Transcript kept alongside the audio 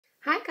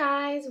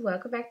guys,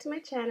 welcome back to my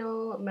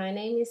channel. My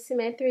name is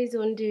Samantha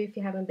Izundu if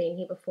you haven't been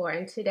here before,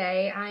 and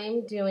today I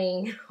am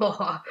doing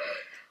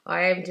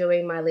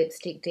my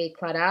lipstick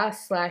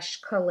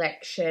declutter /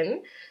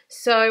 collection.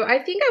 So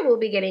I think I will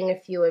be getting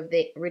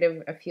rid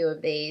of a few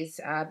of these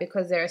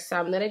because there are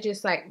some that are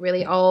just like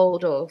really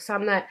old, or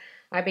some that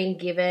I've been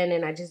given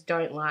and I just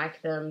don't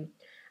like them.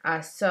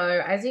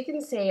 So as you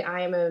can see,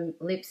 I am a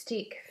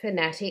lipstick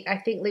fanatic. I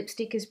think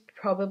lipstick is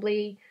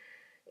probably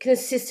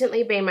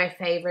consistently been my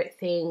favorite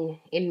thing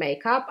in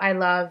makeup. I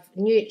love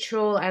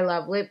neutral, I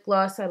love lip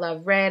gloss, I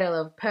love red, I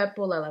love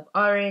purple, I love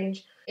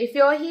orange. If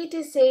you're here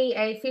to see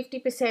a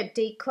 50%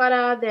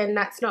 declutter, then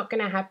that's not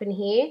going to happen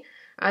here.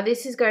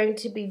 This is going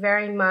to be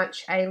very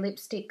much a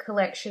lipstick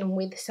collection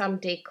with some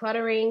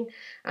decluttering,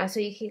 so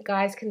you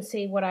guys can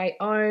see what I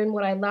own,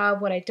 what I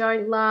love, what I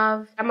don't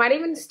love. I might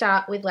even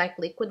start with like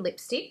liquid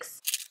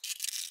lipsticks.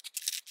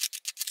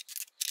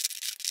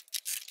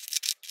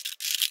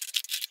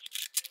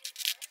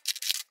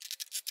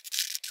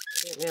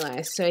 I didn't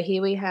realize. So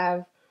here we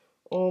have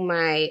all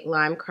my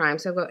lime crime.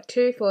 So I've got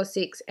 2, 4,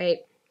 6, 8,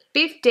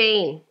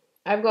 15.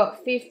 I've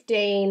got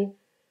 15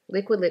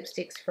 liquid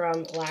lipsticks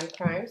from Lime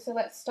Crime. So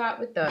let's start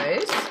with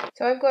those.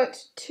 So I've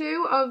got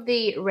 2 of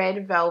the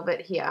red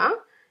velvet here,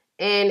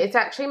 and it's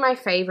actually my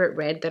favorite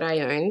red that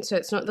I own, so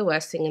it's not the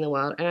worst thing in the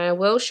world. And I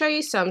will show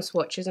you some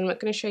swatches. I'm not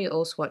going to show you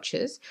all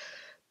swatches,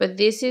 but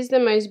this is the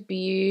most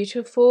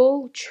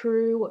beautiful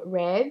true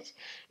red,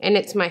 and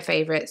it's my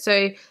favorite.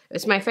 So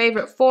it's my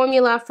favorite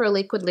formula for a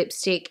liquid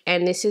lipstick,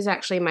 and this is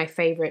actually my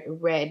favorite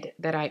red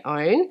that I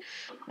own.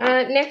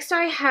 Next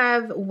I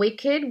have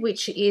Wicked,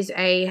 which is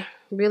a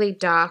really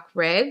dark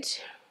red.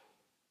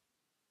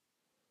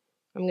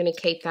 I'm going to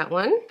keep that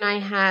one. I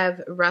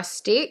have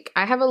Rustic.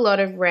 I have a lot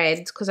of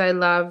reds because I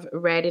love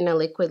red in a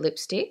liquid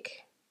lipstick.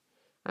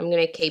 I'm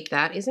going to keep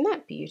that. Isn't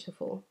that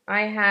beautiful?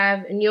 I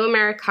have New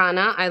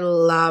Americana. I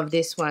love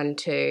this one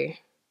too.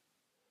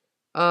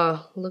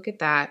 Oh, look at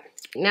that.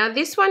 Now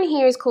this one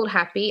here is called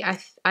Happy.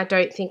 I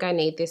don't think I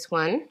need this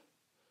one.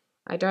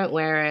 I don't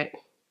wear it,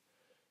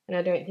 and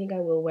I don't think I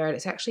will wear it.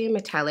 It's actually a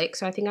metallic,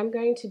 so I think I'm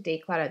going to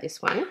declutter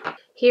this one.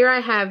 Here I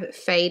have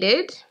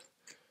Faded.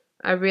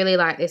 I really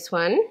like this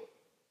one.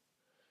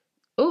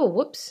 Oh,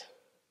 whoops.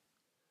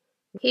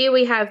 Here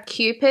we have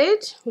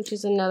Cupid, which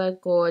is another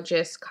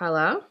gorgeous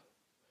color.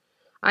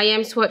 I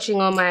am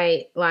swatching all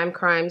my Lime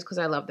Crimes because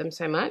I love them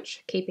so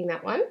much. Keeping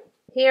that one.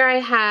 Here I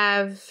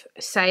have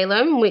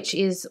Salem, which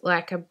is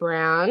like a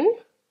brown.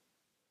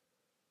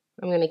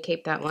 I'm going to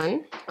keep that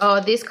one. Oh,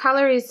 this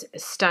color is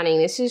stunning.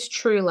 This is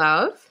True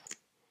Love.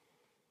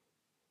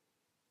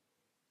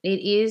 It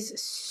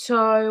is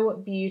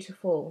so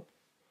beautiful.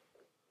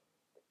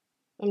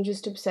 I'm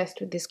just obsessed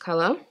with this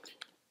color.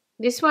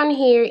 This one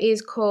here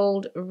is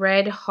called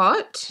Red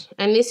Hot,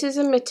 and this is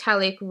a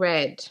metallic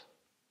red.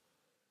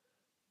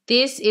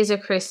 This is a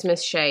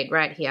Christmas shade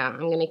right here.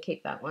 I'm going to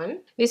keep that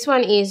one. This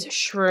one is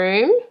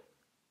Shroom.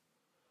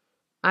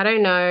 I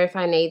don't know if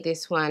I need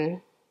this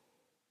one.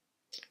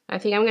 I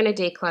think I'm going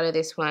to declutter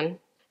this one.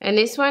 And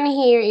this one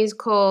here is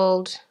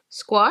called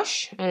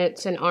Squash, and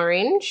it's an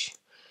orange.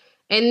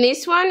 And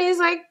this one is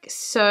like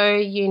so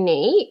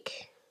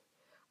unique.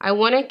 I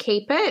want to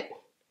keep it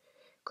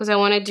because I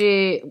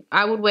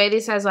would wear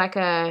this as like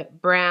a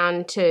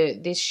brown to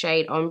this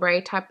shade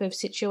ombre type of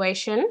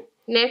situation.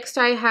 Next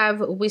I have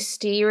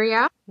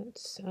Wisteria.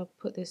 I'll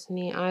put this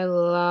near. I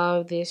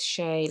love this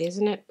shade.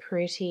 Isn't it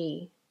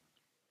pretty?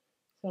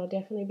 So I'll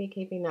definitely be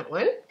keeping that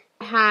one.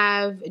 I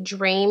have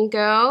Dream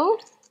Girl.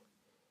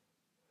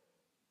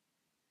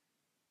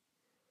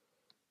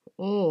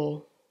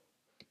 Oh,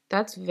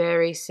 that's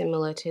very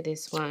similar to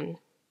this one.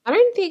 I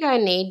don't think I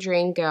need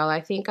Dream Girl. I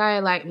think I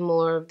like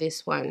more of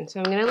this one. So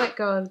I'm going to let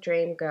go of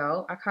Dream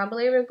Girl. I can't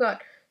believe we've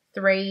got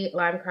 3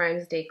 Lime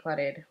Crimes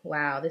decluttered.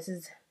 Wow,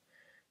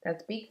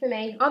 that's big for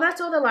me. Oh,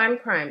 that's all the Lime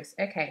Crimes.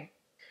 Okay.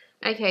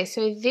 Okay,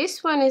 so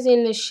this one is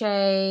in the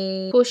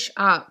shade Push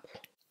Up.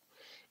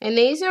 And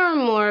these are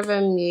more of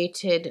a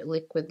muted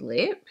liquid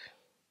lip.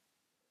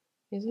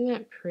 Isn't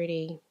that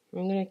pretty?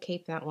 I'm going to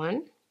keep that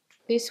one.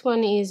 This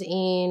one is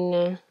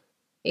in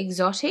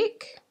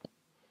Exotic.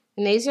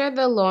 And these are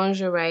the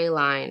lingerie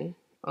line.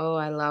 Oh,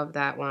 I love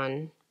that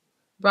one.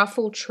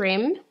 Ruffle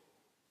Trim.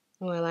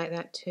 Oh, I like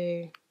that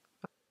too.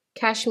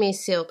 Cashmere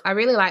Silk. I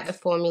really like the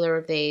formula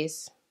of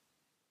these.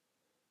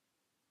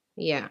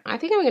 Yeah, I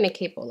think I'm going to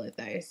keep all of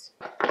those.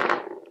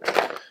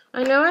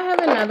 I know I have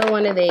another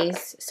one of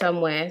these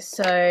somewhere,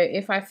 so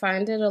if I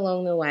find it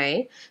along the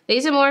way.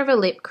 These are more of a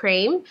lip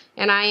cream,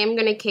 and I am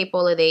going to keep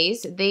all of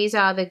these. These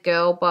are the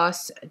Girl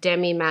Boss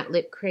Demi Matte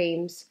Lip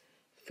Creams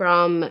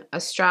from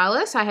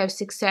Australis. I have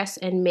Success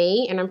and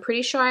Me, and I'm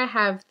pretty sure I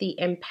have the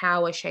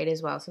Empower shade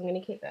as well, so I'm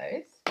going to keep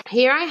those.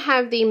 Here I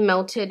have the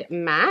Melted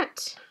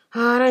Matte.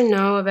 Oh, I don't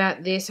know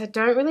about this. I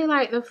don't really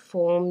like the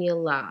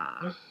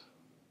formula.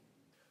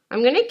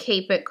 I'm going to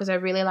keep it because I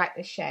really like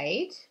the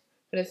shade,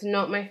 but it's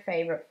not my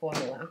favorite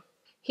formula.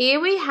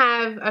 Here we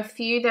have a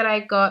few that I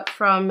got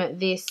from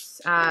this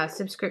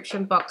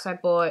subscription box I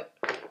bought.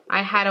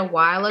 I had a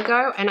while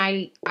ago, and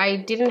I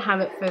didn't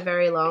have it for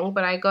very long,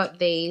 but I got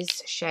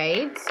these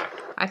shades.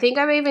 I think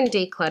I've even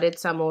decluttered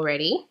some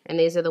already, and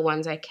these are the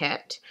ones I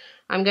kept.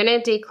 I'm going to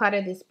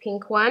declutter this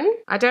pink one.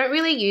 I don't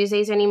really use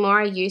these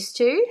anymore. I used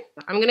to.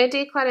 I'm going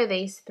to declutter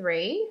these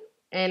 3,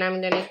 and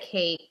I'm going to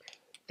keep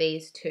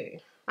these 2.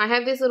 I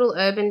have this little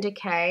Urban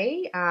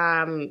Decay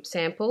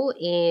sample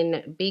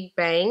in Big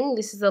Bang.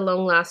 This is a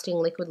long-lasting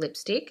liquid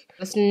lipstick.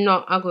 It's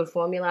not a good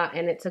formula,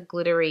 and it's a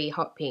glittery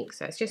hot pink,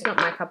 so it's just not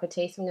my cup of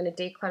tea, so I'm going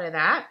to declutter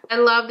that. I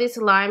love this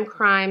Lime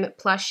Crime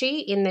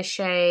plushie in the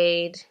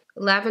shade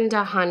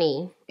Lavender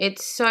Honey.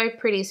 It's so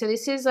pretty. So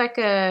this is like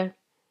a,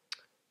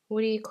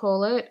 what do you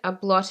call it? A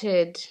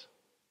blotted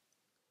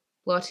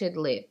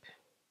lip.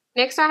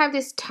 Next, I have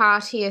this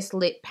Tarteus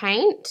lip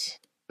paint.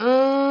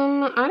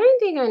 I don't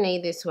think I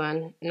need this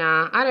one.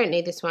 Nah, I don't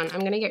need this one. I'm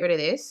going to get rid of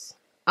this.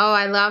 Oh,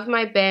 I love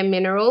my Bare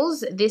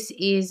Minerals. This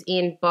is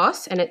in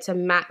Boss, and it's a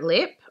matte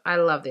lip. I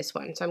love this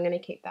one, so I'm going to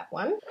keep that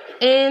one.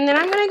 And then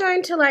I'm going to go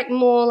into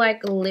more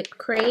lip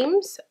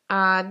creams.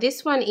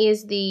 This one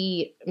is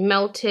the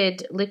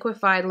Melted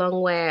Liquefied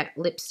Longwear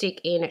Lipstick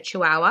in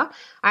Chihuahua.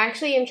 I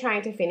actually am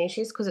trying to finish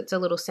this because it's a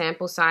little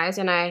sample size,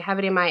 and I have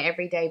it in my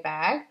everyday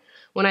bag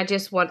when I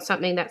just want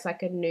something that's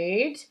like a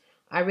nude.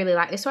 I really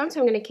like this one, so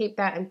I'm going to keep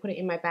that and put it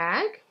in my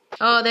bag.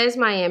 Oh, there's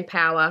my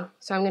Empower,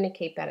 so I'm going to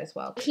keep that as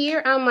well.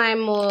 Here are my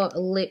more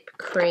lip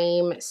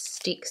cream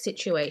stick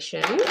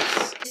situations.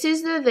 This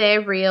is the They're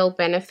Real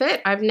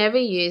Benefit. I've never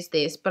used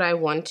this, but I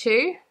want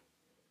to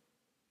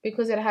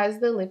because it has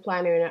the lip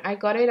liner in it. I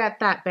got it at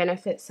that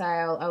Benefit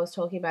sale I was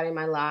talking about in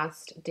my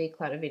last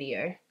declutter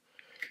video.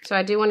 So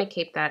I do want to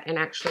keep that and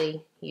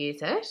actually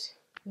use it.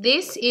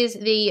 This is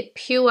the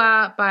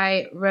Pure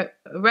by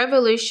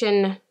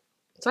Revolution.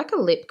 It's like a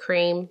lip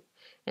cream,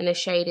 and the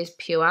shade is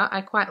Pure.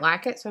 I quite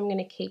like it, so I'm going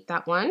to keep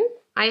that one.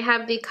 I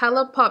have the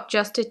ColourPop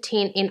Just a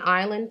Tint in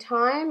Island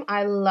Time.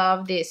 I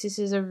love this. This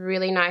is a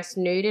really nice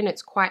nude, and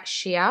it's quite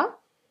sheer.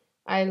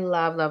 I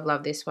love, love,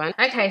 love this one.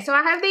 Okay, so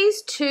I have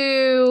these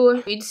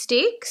 2 nude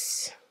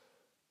sticks,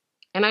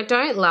 and I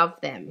don't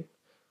love them.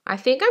 I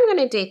think I'm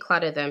going to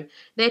declutter them.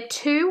 They're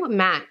too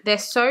matte. They're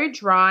so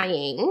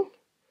drying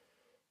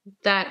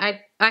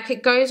that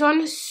it goes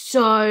on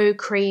so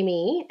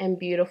creamy and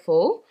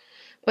beautiful.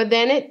 But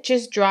then it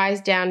just dries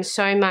down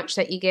so much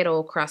that you get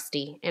all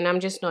crusty, and I'm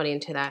just not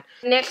into that.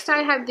 Next, I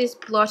have this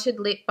blotted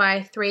lip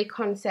by 3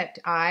 Concept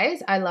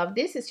Eyes. I love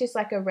this. It's just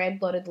like a red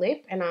blotted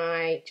lip, and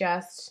I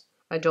just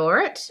adore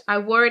it. I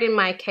wore it in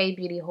my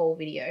K-Beauty haul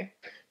video.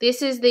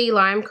 This is the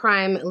Lime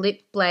Crime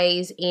Lip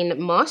Blaze in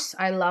Moss.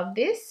 I love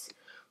this.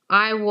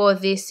 I wore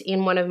this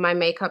in one of my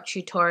makeup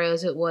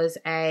tutorials. It was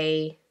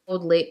a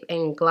gold lip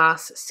and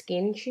glass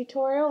skin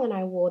tutorial, and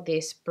I wore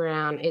this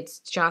brown. It's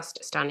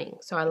just stunning,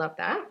 so I love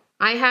that.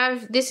 I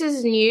have, this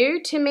is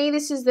new to me,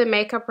 this is the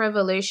Makeup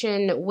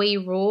Revolution We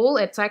Rule.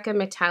 It's like a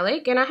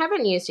metallic, and I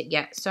haven't used it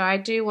yet, so I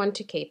do want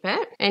to keep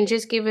it and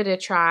just give it a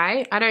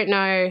try. I don't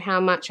know how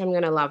much I'm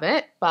going to love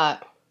it,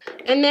 but...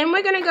 And then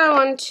we're going to go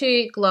on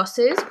to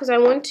glosses, because I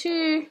want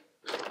to...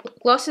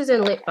 Glosses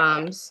and lip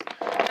balms.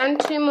 And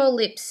 2 more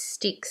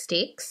lipstick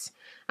sticks.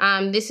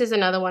 This is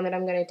another one that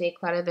I'm going to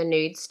declutter, the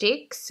nude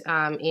sticks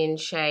in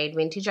shade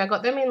Vintage. I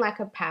got them in like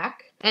a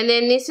pack. And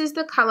then this is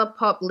the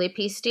ColourPop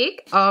Lippy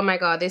Stick. Oh my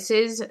god, this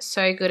is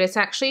so good. It's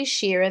actually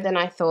sheerer than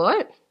I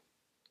thought.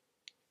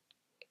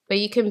 But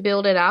you can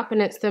build it up,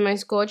 and it's the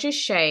most gorgeous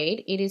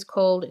shade. It is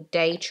called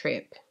Day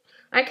Trip.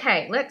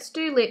 Okay, let's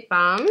do lip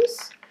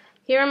balms.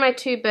 Here are my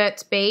 2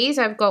 Burt's Bees.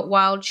 I've got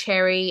Wild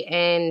Cherry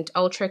and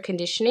Ultra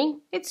Conditioning.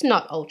 It's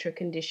not Ultra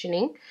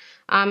Conditioning.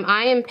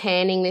 I am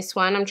panning this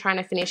one. I'm trying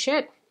to finish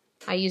it.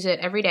 I use it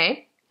every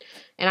day,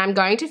 and I'm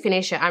going to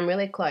finish it. I'm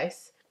really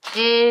close.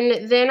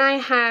 And then I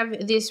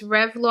have this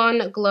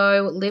Revlon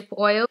Glow Lip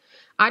Oil.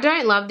 I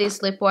don't love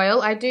this lip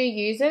oil. I do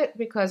use it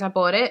because I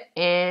bought it,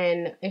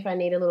 and if I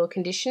need a little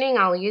conditioning,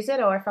 I'll use it,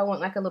 or if I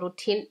want like a little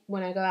tint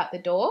when I go out the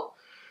door,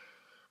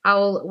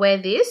 I'll wear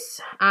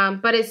this.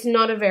 But it's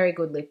not a very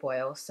good lip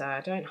oil, so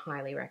I don't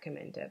highly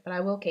recommend it, but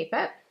I will keep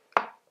it.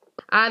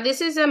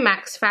 This is a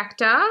Max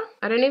Factor.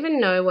 I don't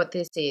even know what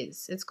this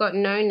is. It's got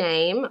no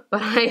name,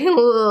 but I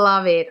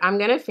love it. I'm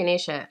going to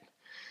finish it.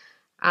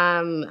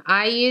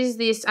 I use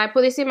this, I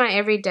put this in my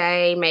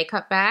everyday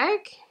makeup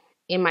bag,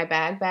 in my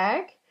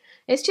bag.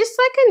 It's just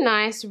like a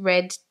nice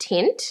red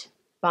tint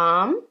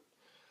balm.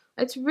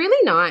 It's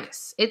really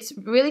nice. It's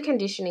really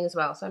conditioning as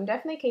well, so I'm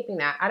definitely keeping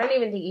that. I don't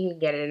even think you can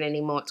get it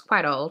anymore. It's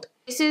quite old.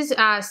 This is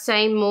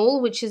Same Mool,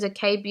 which is a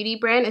K-Beauty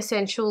brand,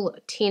 Essential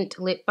Tint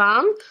Lip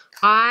Balm.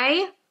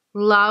 I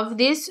love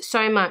this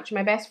so much.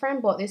 My best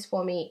friend bought this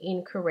for me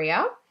in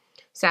Korea,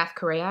 South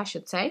Korea, I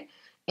should say.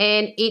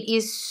 And it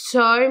is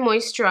so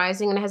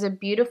moisturizing, and it has a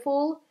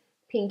beautiful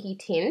pinky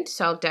tint,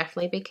 so I'll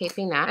definitely be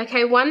keeping that.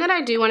 Okay, one that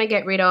I do want to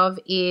get rid of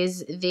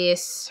is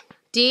this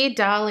Dear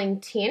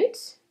Darling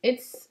tint.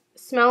 It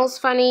smells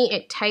funny,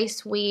 it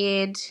tastes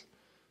weird.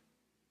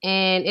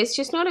 and it's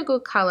just not a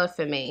good color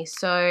for me.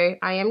 So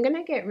I am going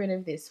to get rid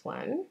of this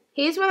one.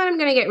 Here's what I'm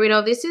going to get rid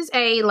of. This is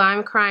a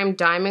Lime Crime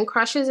Diamond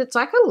Crushers. It's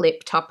like a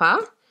lip topper.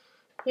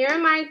 Here are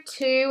my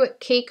two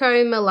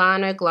Kiko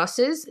Milano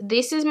glosses.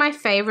 This is my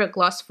favorite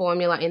gloss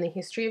formula in the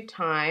history of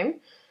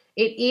time.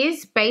 It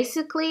is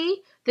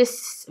basically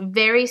this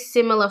very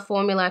similar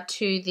formula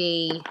to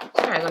the,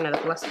 sorry, I got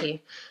another gloss here,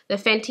 the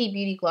Fenty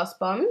Beauty Gloss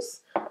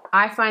Bombs.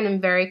 I find them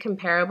very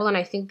comparable and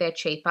I think they're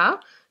cheaper.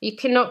 You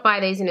cannot buy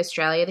these in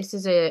Australia. This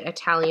is an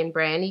Italian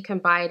brand. You can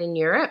buy it in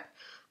Europe.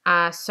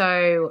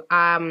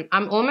 I'm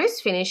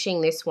almost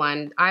finishing this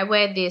one. I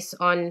wear this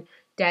on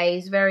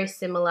days very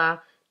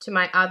similar to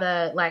my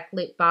other like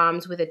lip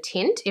balms with a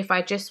tint. If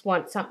I just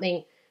want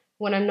something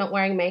when I'm not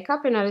wearing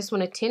makeup and I just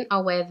want a tint,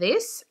 I'll wear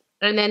this.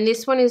 And then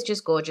this one is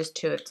just gorgeous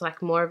too. It's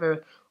like more of a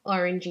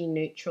orangey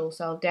neutral.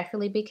 So I'll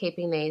definitely be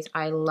keeping these.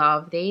 I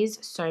love these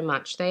so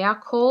much. They are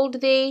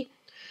called the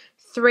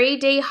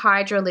 3D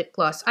Hydra Lip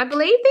Gloss. I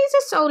believe these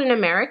are sold in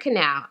America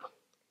now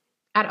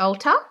at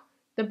Ulta,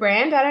 the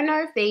brand. I don't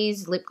know if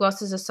these lip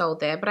glosses are sold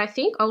there, but I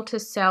think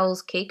Ulta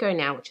sells Kiko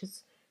now, which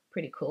is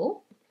pretty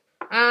cool.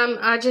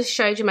 I just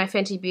showed you my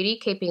Fenty Beauty,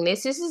 keeping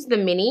this. This is the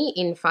mini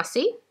in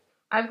Fussy.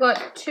 I've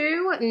got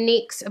two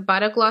NYX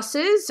butter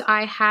glosses.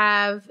 I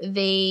have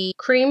the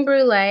Cream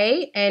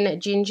Brulee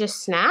and Ginger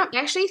Snap. I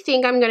actually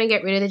think I'm going to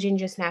get rid of the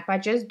Ginger Snap. I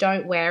just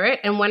don't wear it.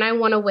 And when I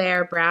want to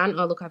wear a brown,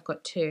 oh look, I've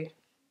got two.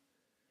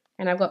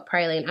 And I've got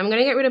Praline. I'm going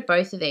to get rid of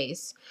both of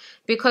these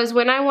because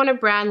when I want a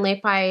brown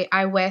lip,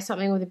 I wear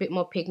something with a bit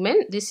more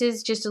pigment. This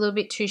is just a little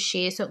bit too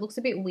sheer, so it looks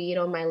a bit weird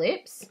on my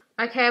lips.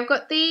 Okay, I've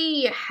got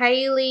the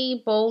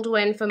Hailey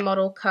Baldwin for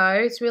Model Co.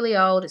 It's really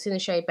old. It's in the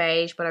shade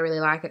beige, but I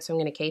really like it, so I'm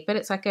going to keep it.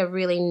 It's like a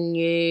really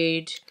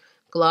nude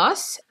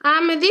gloss.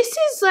 This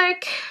is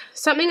like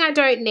something I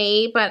don't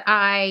need, but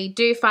I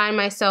do find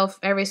myself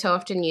every so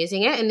often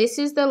using it. And this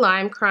is the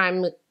Lime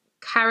Crime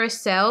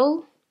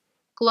Carousel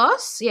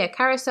gloss. Yeah,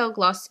 Carousel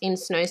gloss in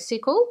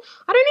Snowsickle.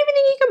 I don't even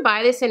think you can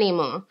buy this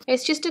anymore.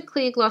 It's just a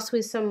clear gloss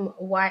with some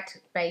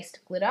white based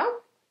glitter.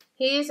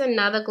 Here's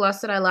another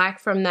gloss that I like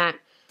from that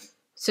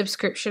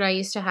subscription I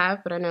used to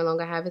have, but I no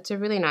longer have. It's a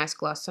really nice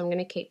gloss, so I'm going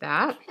to keep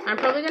that. I'm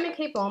probably going to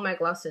keep all my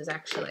glosses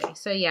actually.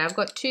 So yeah, I've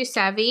got two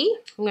Savvy.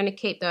 I'm going to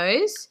keep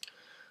those.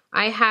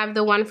 I have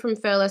the one from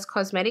Furless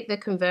Cosmetic, the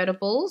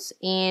convertibles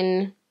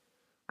in,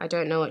 I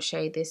don't know what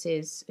shade this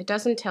is. It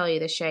doesn't tell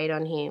you the shade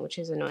on here, which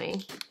is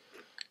annoying.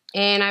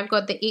 And I've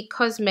got the It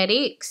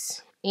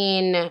Cosmetics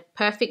in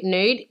Perfect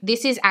Nude.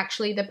 This is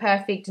actually the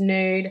Perfect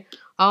Nude.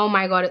 Oh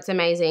my God, it's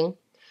amazing.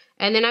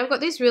 And then I've got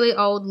this really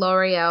old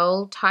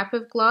L'Oreal type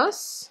of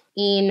gloss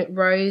in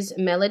Rose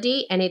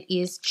Melody, and it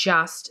is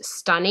just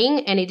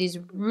stunning, and it is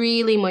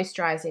really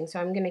moisturizing, so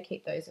I'm going to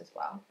keep those as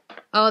well.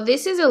 Oh,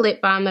 this is a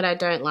lip balm that I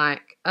don't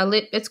like.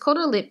 It's called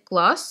a lip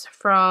gloss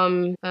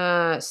from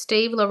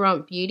Steve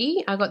Laurent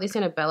Beauty. I got this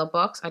in a Bella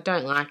box. I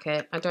don't like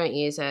it. I don't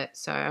use it,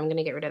 so I'm going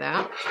to get rid of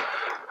that.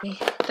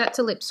 That's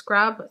a lip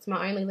scrub. It's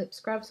my only lip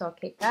scrub, so I'll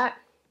keep that.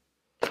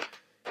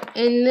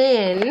 And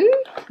then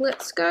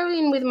let's go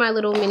in with my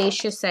little mini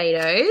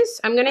Shiseidos.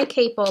 I'm going to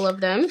keep all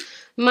of them.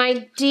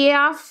 My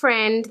dear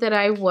friend that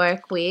I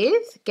work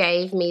with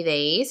gave me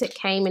these. It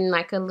came in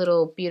like a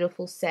little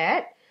beautiful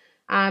set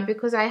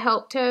because I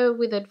helped her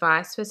with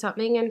advice for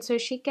something, and so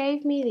she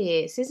gave me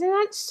this. Isn't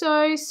that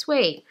so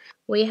sweet?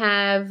 We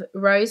have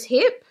Rose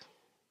Hip,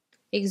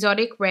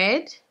 Exotic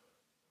Red,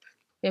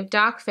 we have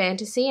Dark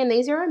Fantasy, and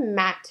these are a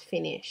matte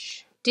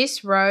finish.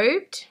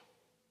 Disrobed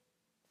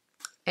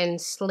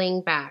and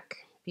Sling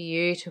Back,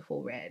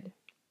 beautiful red.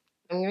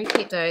 I'm going to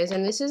keep those,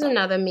 and this is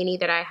another mini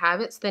that I have.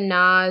 It's the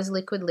NARS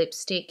liquid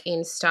lipstick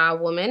in Star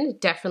Woman.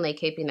 Definitely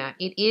keeping that.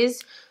 It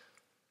is,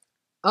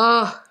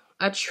 oh,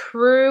 a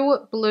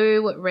true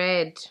blue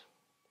red.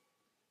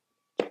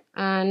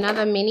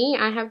 Another mini,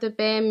 I have the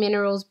Bare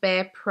Minerals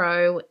Bare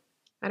Pro.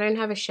 I don't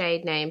have a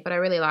shade name, but I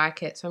really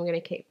like it, so I'm going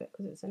to keep it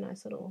because it's a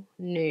nice little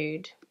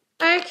nude.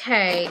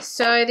 Okay,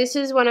 so this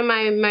is one of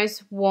my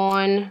most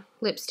worn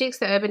lipsticks,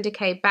 the Urban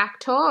Decay Back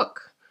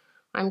Talk.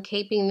 I'm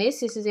keeping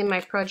this. This is in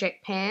my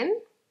Project Pan.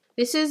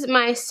 This is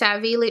my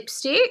Savvy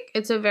lipstick.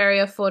 It's a very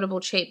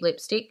affordable, cheap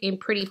lipstick in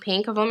Pretty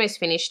Pink. I've almost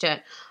finished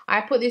it.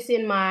 I put this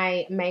in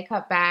my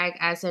makeup bag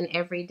as an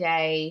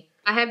everyday.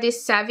 I have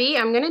this Savvy.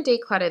 I'm going to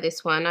declutter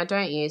this one. I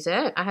don't use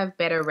it. I have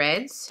better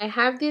reds. I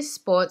have this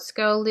Sports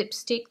Girl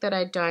lipstick that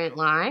I don't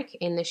like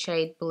in the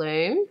shade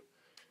Bloom.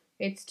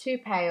 It's too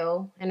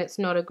pale and it's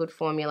not a good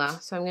formula,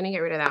 so I'm going to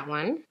get rid of that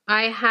one.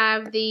 I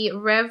have the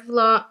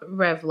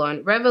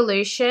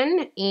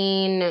Revolution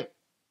in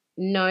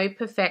No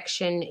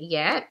Perfection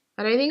Yet.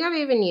 I don't think I've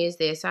even used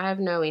this. I have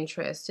no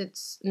interest.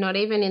 It's not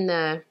even in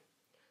the,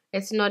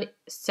 it's not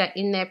set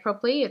in there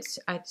properly. It's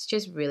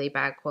just really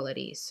bad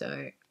quality,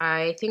 so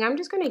I think I'm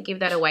just going to give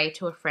that away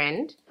to a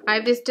friend. I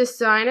have this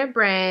Designer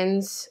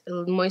Brands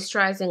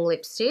moisturizing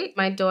lipstick.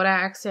 My daughter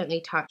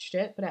accidentally touched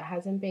it, but it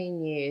hasn't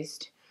been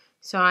used.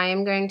 So I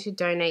am going to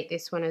donate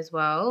this one as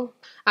well.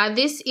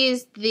 This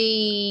is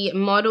the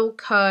Model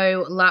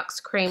Co. Luxe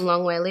Cream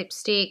Longwear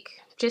Lipstick.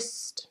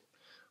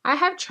 I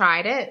have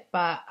tried it,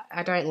 but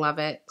I don't love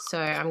it, so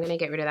I'm going to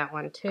get rid of that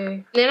one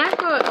too. Then I've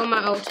got all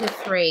my Ulta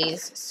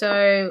 3s.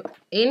 So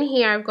in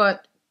here I've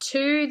got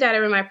 2 that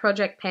are in my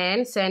project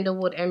pan,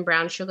 sandalwood and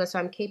brown sugar, so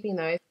I'm keeping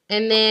those.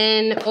 And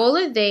then all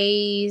of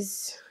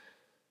these,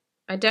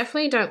 I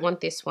definitely don't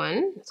want this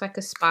one. It's like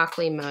a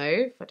sparkly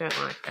mauve. I don't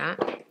like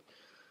that.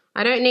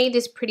 I don't need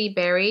this pretty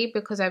berry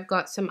because I've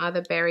got some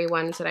other berry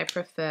ones that I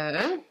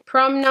prefer.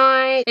 Prom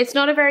night, it's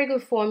not a very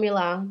good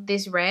formula,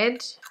 this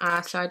red,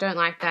 so I don't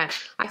like that.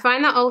 I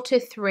find the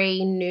Ulta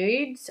 3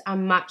 nudes are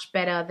much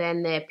better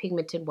than their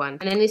pigmented ones.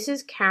 And then this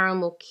is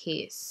Caramel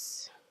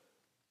Kiss.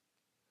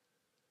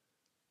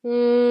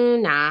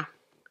 Nah.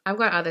 I've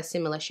got other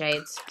similar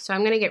shades, so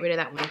I'm going to get rid of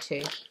that one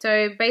too.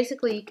 So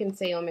basically you can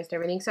see almost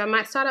everything. So I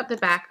might start up the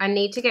back. I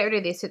need to get rid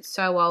of this. It's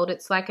so old.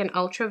 It's like an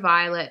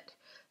ultraviolet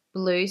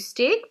blue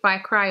stick by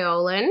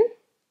Kryolan.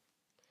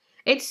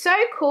 It's so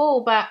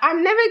cool, but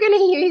I'm never going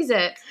to use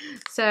it.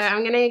 So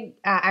I'm going to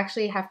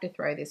actually have to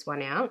throw this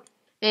one out.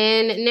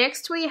 And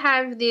next we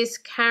have this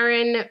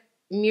Karen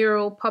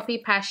Mural Poppy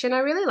Passion. I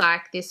really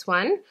like this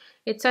one.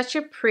 It's such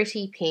a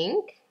pretty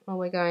pink. Oh,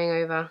 we're going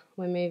over.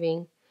 We're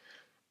moving.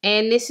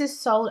 And this is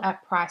sold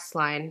at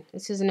Priceline.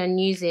 This is in a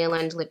New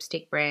Zealand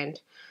lipstick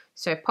brand.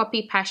 So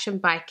Poppy Passion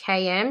by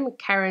KM,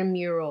 Karen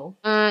Mural.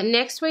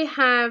 Next we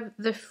have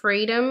the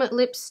Freedom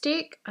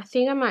lipstick. I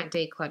think I might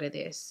declutter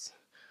this.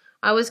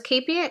 I was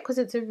keeping it because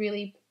it's a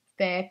really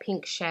fair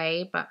pink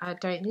shade, but I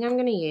don't think I'm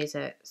going to use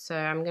it. So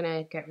I'm going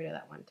to get rid of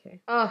that one too.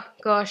 Oh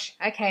gosh.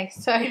 Okay,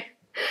 so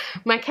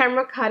my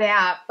camera cut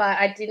out, but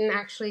I didn't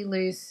actually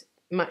lose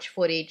much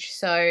footage.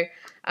 So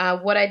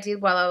what I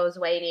did while I was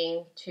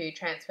waiting to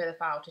transfer the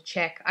file to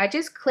check, I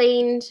just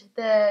cleaned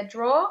the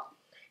drawer,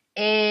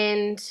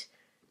 and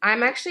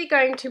I'm actually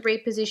going to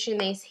reposition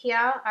these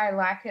here. I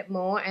like it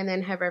more, and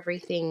then have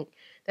everything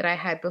that I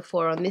had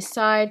before on this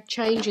side.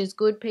 Change is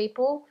good,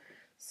 people.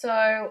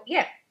 So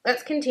yeah,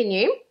 let's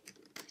continue.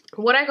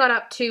 What I got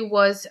up to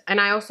was,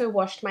 and I also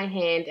washed my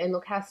hand, and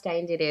look how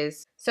stained it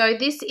is. So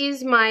this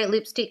is my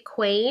Lipstick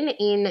Queen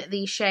in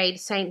the shade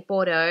Saint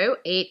Bordeaux.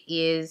 It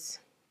is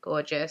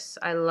gorgeous.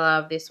 I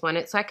love this one.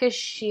 It's like a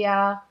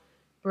sheer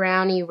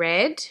brownie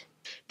red.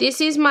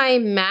 This is my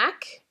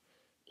MAC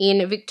in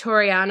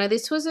Victoriana.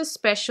 This was a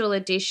special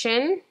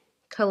edition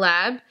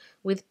collab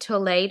with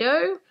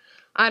Toledo.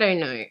 I don't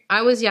know.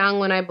 I was young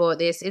when I bought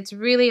this. It's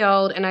really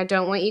old, and I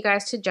don't want you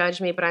guys to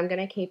judge me, but I'm going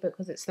to keep it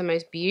because it's the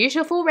most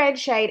beautiful red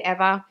shade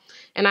ever.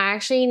 And I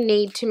actually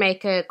need to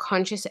make a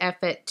conscious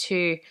effort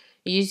to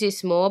use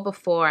this more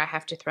before I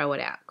have to throw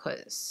it out,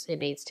 because it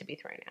needs to be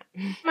thrown out.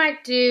 What I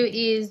might do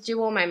is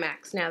do all my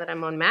MACs now that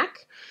I'm on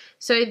MAC.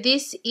 So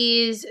this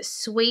is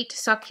Sweet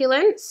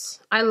Succulents.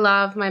 I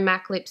love my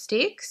MAC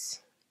lipsticks.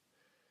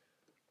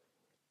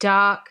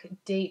 Dark,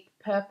 deep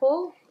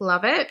purple.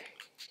 Love it.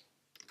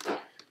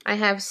 I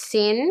have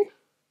Sin.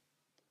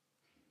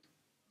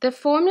 The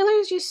formula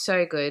is just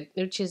so good,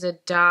 which is a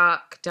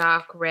dark,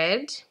 dark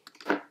red.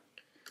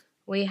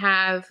 We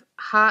have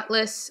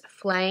Heartless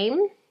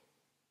Flame.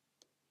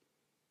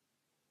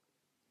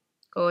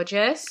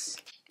 Gorgeous.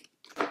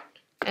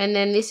 And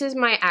then this is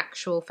my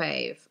actual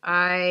fave.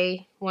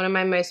 One of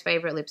my most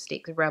favorite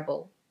lipsticks,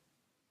 Rebel.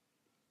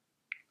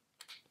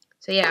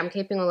 So yeah, I'm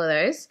keeping all of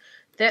those.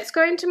 Let's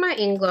go into my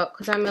inglot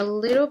because I'm a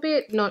little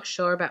bit not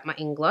sure about my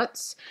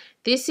inglots.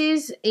 This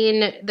is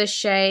in the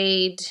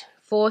shade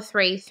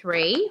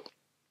 433.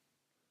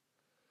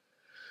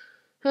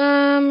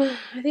 I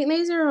think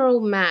these are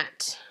all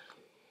matte.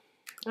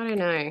 I don't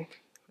know.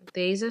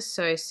 These are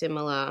so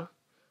similar.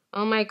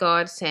 Oh my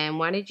God, Sam,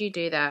 why did you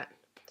do that?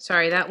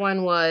 Sorry, that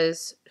one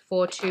was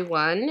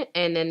 421,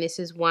 and then this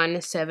is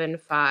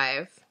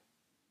 175.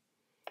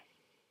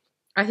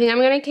 I think I'm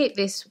going to keep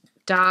this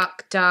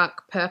dark,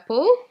 dark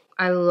purple.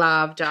 I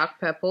love dark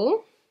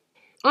purple.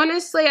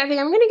 Honestly, I think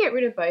I'm going to get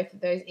rid of both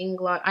of those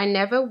inglot. I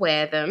never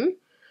wear them.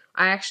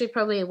 I actually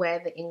probably wear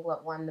the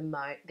inglot one the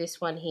most.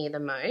 This one here the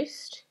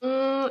most.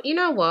 You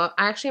know what?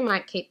 I actually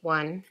might keep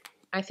one.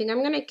 I think I'm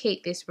going to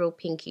keep this real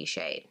pinky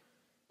shade.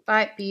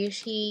 Bite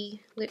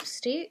Beauty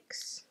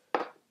lipsticks.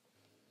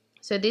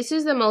 So this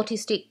is the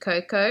Multi-Stick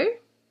Cocoa.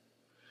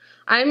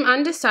 I'm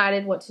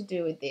undecided what to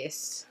do with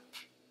this.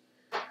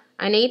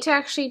 I need to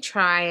actually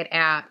try it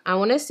out. I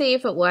want to see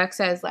if it works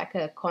as like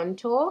a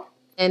contour.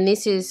 And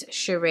this is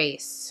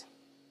Charisse.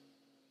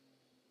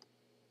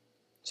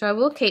 So I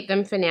will keep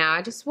them for now.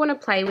 I just want to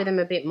play with them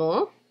a bit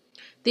more.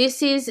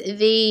 This is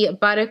the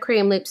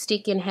Buttercream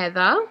lipstick in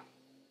Heather.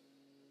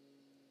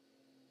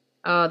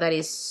 Oh, that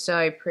is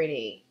so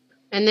pretty.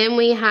 And then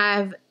we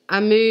have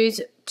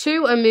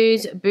two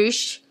Amuse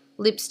Bouche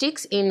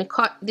lipsticks in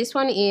this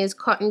one is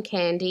Cotton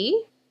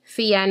Candy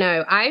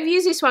Fiano. I've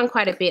used this one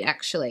quite a bit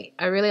actually.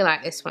 I really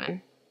like this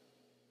one.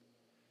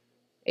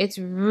 It's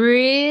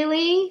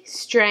really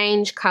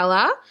strange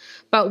color,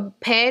 but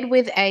paired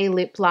with a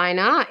lip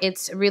liner,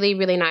 it's really,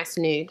 really nice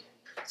nude.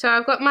 So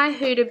I've got my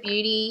Huda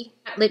Beauty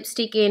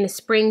lipstick in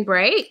Spring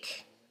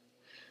Break,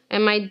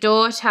 and my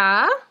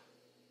daughter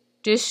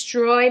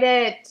destroyed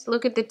it.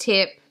 Look at the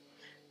tip.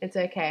 It's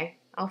okay.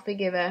 I'll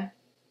forgive her.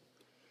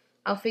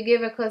 I'll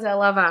forgive her because I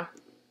love her.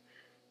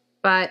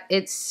 But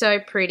it's so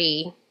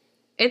pretty.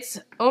 It's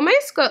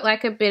almost got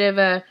like a bit of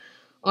a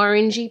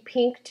orangey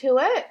pink to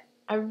it.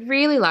 I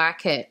really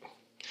like it.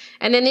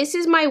 And then this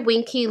is my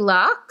Winky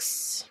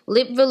Luxe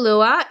Lip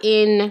Velour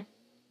in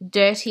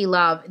Dirty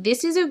Love.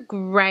 This is a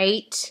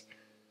great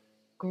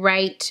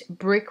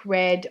brick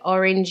red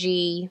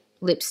orangey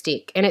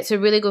lipstick, and it's a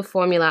really good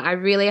formula. I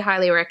really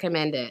highly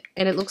recommend it.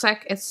 And it looks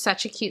like it's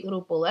such a cute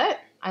little bullet.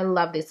 I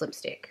love this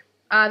lipstick.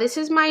 This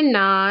is my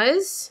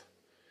NARS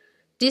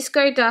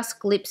Disco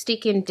Dusk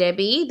lipstick in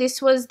Debbie.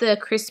 This was the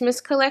Christmas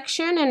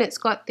collection, and it's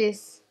got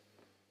this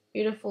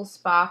beautiful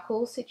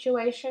sparkle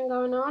situation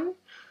going on.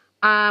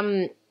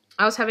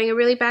 I was having a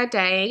really bad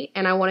day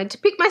and I wanted to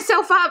pick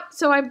myself up,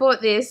 so I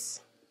bought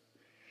this.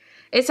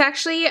 It's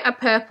actually a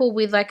purple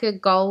with like a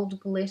gold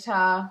glitter.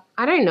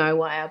 I don't know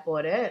why I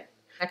bought it.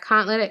 I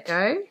can't let it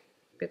go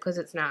because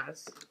it's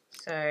NARS.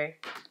 So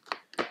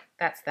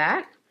that's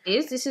that.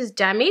 This is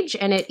Damage,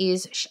 and it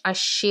is a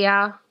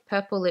sheer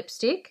purple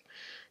lipstick.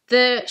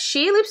 The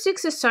sheer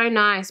lipsticks are so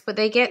nice, but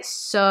they get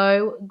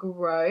so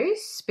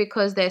gross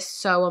because they're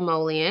so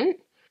emollient.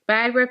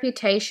 Bad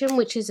Reputation,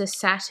 which is a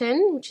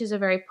satin, which is a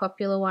very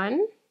popular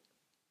one.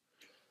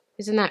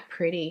 Isn't that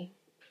pretty?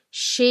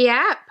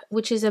 Sheap,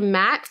 which is a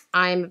matte.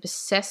 I'm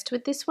obsessed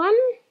with this one.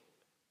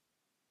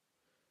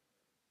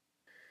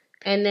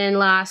 And then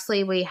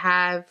lastly, we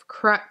have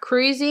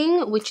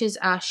Cruising, which is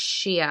a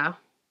sheer.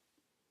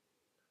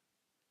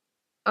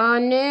 Oh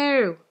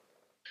no.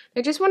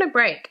 I just want to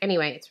break.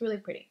 Anyway, it's really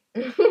pretty.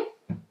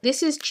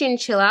 This is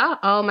Chinchilla.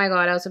 Oh my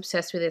god, I was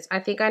obsessed with this. I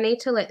think I need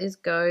to let this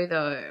go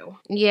though.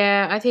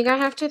 Yeah, I think I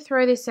have to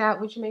throw this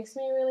out, which makes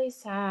me really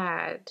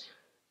sad.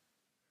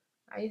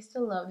 I used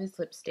to love this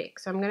lipstick,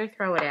 so I'm going to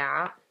throw it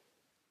out.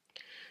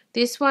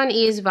 This one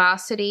is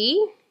Varsity.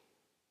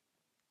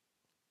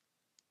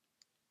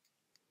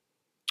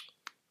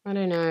 I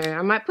don't know.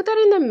 I might put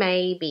that in the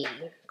maybe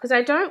because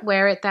I don't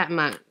wear it that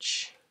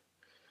much.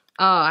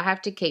 Oh, I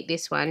have to keep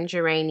this one,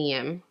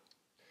 Geranium.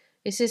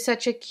 This is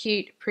such a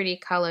cute, pretty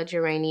color,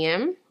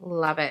 Geranium.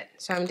 Love it.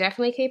 So I'm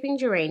definitely keeping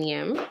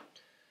Geranium.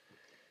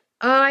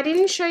 Oh, I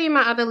didn't show you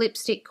my other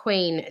lipstick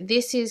queen.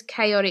 This is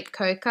Chaotic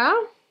Coca.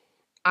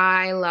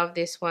 I love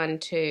this one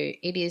too.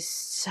 It is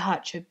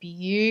such a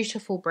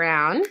beautiful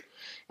brown.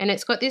 And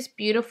it's got this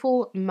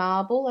beautiful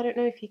marble. I don't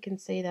know if you can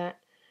see that.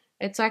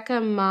 It's like a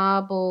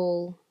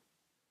marble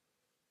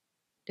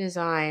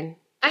design.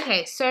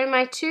 Okay, so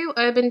my two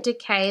Urban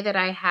Decay that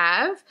I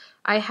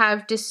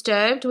have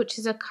Disturbed, which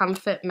is a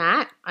comfort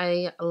matte.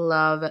 I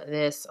love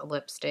this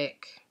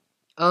lipstick.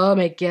 Oh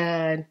my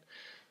god.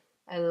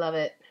 I love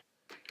it.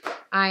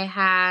 I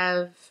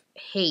have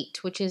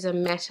Heat, which is a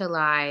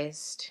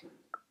metallized.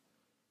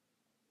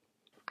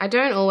 I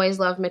don't always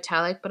love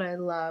metallic, but I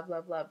love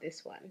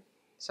this one.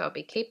 So I'll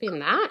be keeping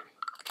that.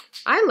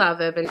 I love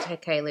Urban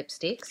Decay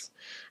lipsticks.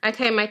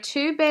 Okay, my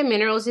two Bare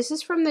Minerals. This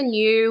is from the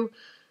new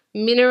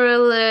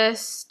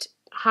Mineralist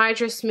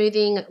Hydra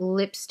Smoothing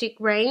Lipstick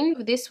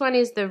range. This one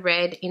is the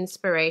Red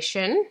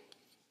Inspiration.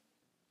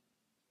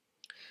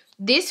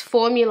 This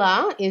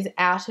formula is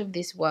out of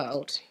this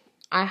world.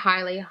 I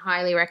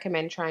highly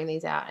recommend trying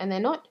these out. And they're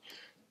not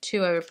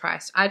too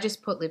overpriced. I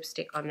just put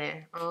lipstick on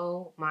there.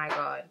 Oh my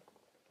god.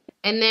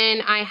 And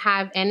then I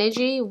have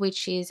Energy,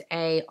 which is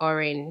a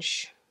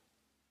orange.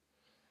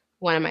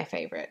 One of my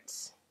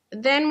favorites.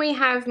 Then we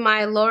have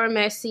my Laura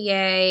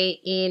Mercier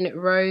in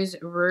Rose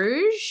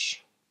Rouge,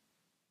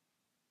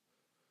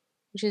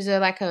 which is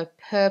like a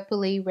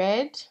purpley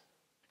red.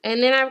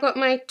 And then I've got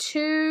my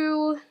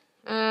two,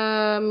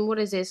 what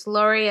is this?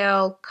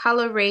 L'Oreal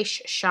Color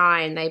Riche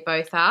Shine. They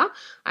both are.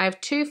 I have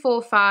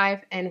 245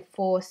 and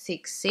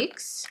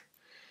 466.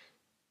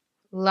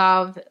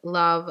 Love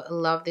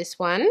this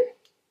one.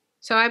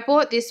 So I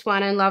bought this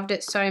one and loved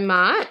it so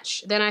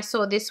much. Then I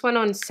saw this one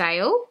on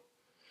sale.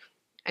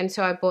 And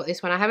so I bought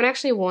this one. I haven't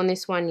actually worn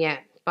this one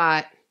yet,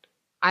 but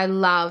I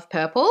love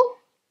purple.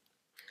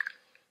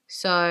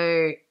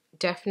 So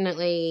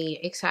definitely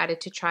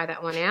excited to try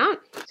that one out.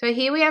 So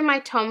here we have my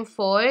Tom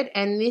Ford,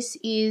 and this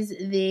is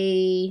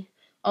the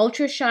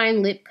Ultra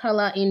Shine Lip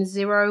Color in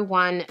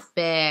 01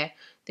 Bear.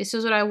 This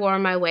is what I wore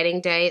on my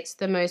wedding day. It's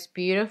the most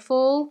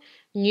beautiful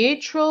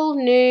neutral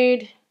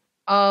nude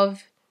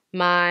of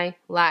my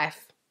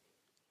life.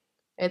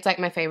 It's like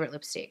my favorite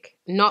lipstick.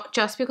 Not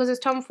just because it's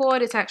Tom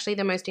Ford, it's actually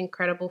the most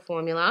incredible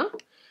formula.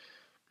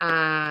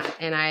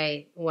 And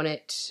I want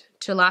it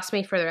to last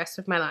me for the rest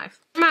of my life.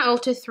 My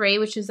Ulta 3,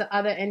 which is the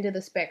other end of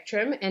the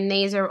spectrum, and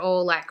these are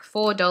all like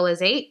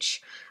 $4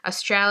 each.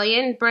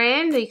 Australian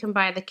brand that you can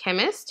buy at the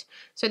chemist.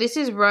 So this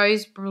is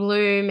Rose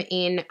Bloom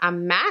in a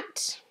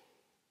matte.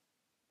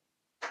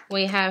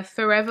 We have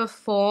Forever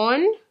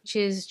Fawn, which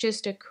is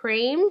just a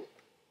cream.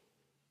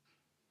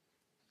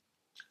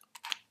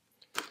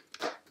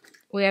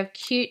 We have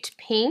Cute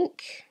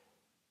Pink,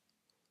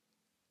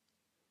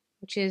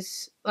 which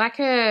is like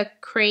a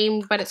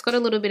cream, but it's got a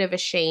little bit of a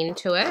sheen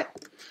to it.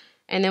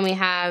 And then we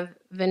have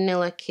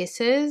Vanilla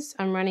Kisses.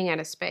 I'm running out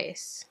of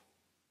space.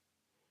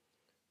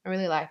 I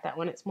really like that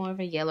one. It's more of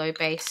a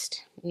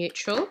yellow-based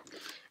neutral.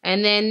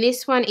 And then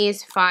this one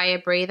is Fire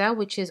Breather,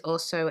 which is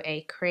also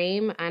a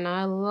cream. And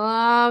I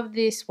love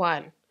this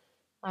one.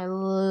 I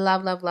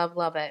love, love, love,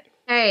 love it.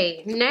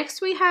 Okay,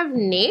 next we have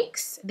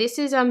NYX. This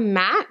is a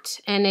matte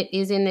and it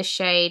is in the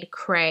shade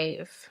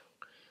Crave.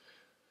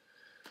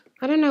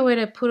 I don't know where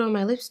to put all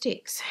my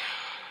lipsticks.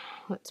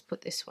 Let's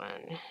put this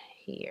one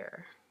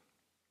here.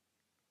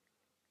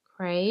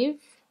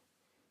 Crave.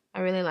 I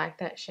really like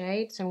that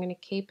shade, so I'm going to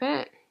keep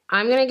it.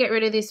 I'm going to get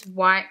rid of this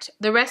white.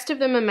 The rest of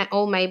them are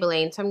all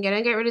Maybelline, so I'm going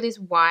to get rid of this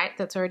white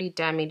that's already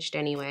damaged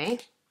anyway.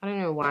 I don't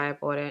know why I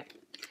bought it.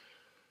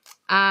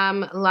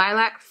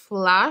 Lilac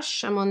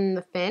Flush. I'm on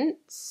the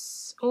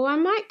fence. Oh, I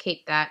might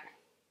keep that.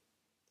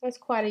 That's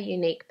quite a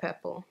unique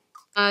purple.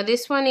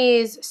 This one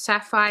is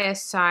Sapphire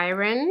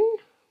Siren.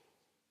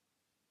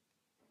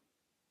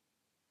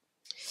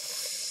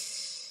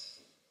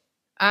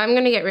 I'm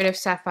going to get rid of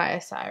Sapphire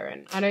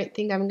Siren. I don't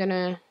think I'm going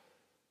to...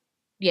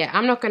 Yeah,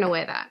 I'm not going to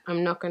wear that.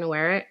 I'm not going to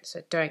wear it,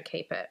 so don't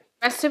keep it.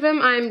 The rest of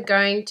them I'm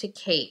going to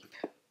keep.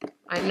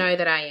 I know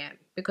that I am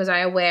because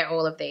I wear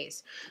all of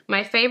these.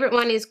 My favorite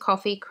one is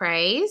Coffee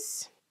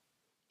Craze.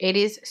 It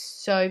is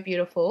so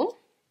beautiful.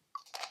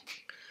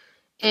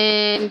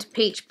 And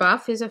Peach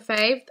Buff is a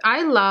fave.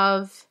 I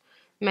love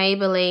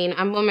Maybelline.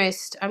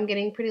 I'm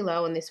getting pretty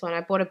low on this one. I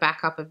bought a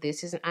backup of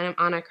this. Aren't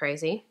I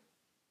crazy?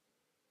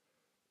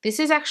 This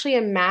is actually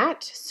a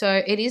matte,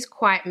 so it is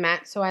quite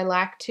matte, so I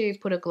like to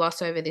put a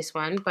gloss over this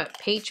one, but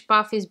Peach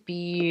Buff is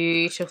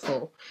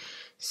beautiful.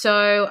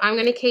 So I'm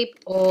going to keep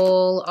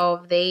all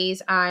of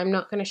these. I'm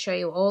not going to show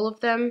you all of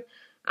them,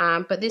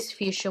 but this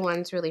fuchsia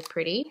one's really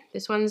pretty.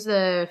 This one's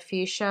the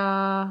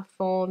fuchsia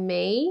for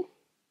me.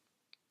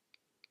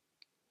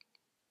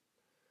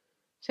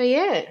 So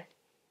yeah,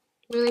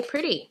 really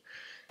pretty.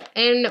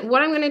 And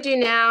what I'm going to do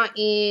now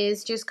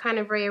is just kind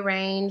of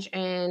rearrange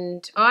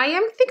and I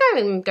think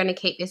I'm going to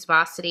keep this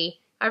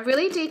Varsity. I've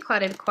really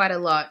decluttered quite a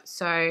lot,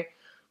 so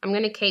I'm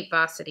going to keep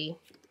Varsity.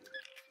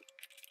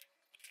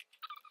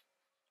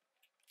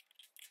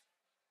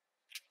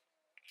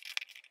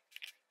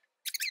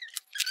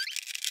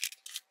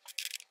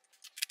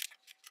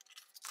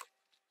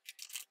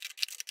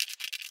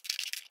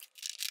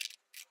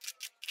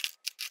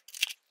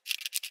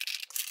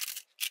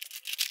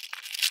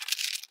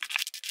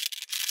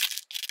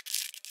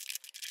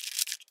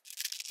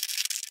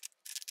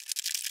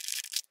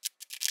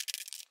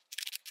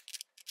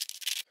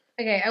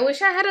 Okay, I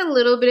wish I had a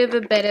little bit of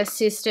a better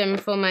system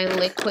for my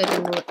liquid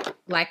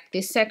like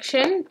this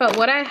section, but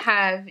what I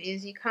have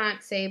is, you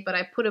can't see, but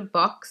I put a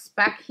box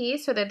back here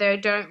so that they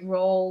don't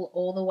roll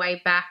all the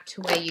way back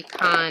to where you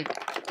can't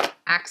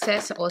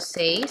access or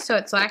see. So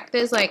it's like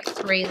there's like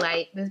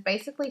there's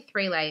basically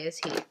 3 layers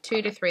here,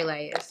 2 to 3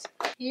 layers.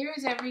 Here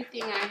is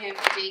everything I have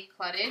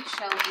decluttered.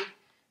 Shall we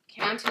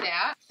count it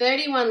out?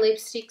 31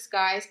 lipsticks,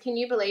 guys. Can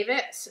you believe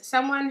it?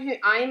 Someone who,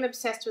 I am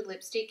obsessed with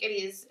lipstick. It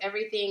is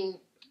everything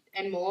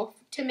and more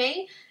to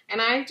me,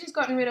 and I've just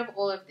gotten rid of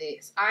all of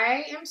this.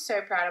 I am so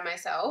proud of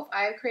myself.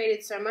 I have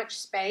created so much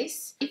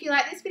space. If you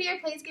like this video,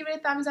 please give it a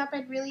thumbs up.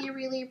 I'd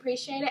really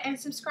appreciate it, and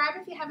subscribe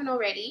if you haven't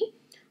already.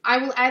 I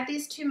will add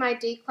this to my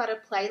declutter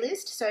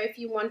playlist, so if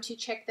you want to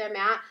check them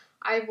out,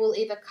 I will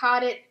either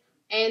card it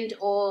and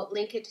or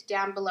link it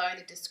down below in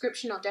the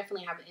description. I'll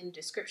definitely have it in the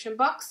description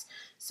box.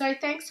 So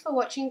thanks for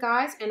watching,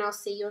 guys, and I'll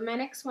see you in my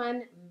next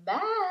one.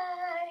 Bye!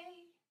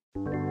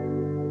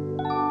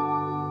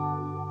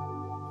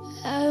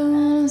 I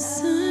want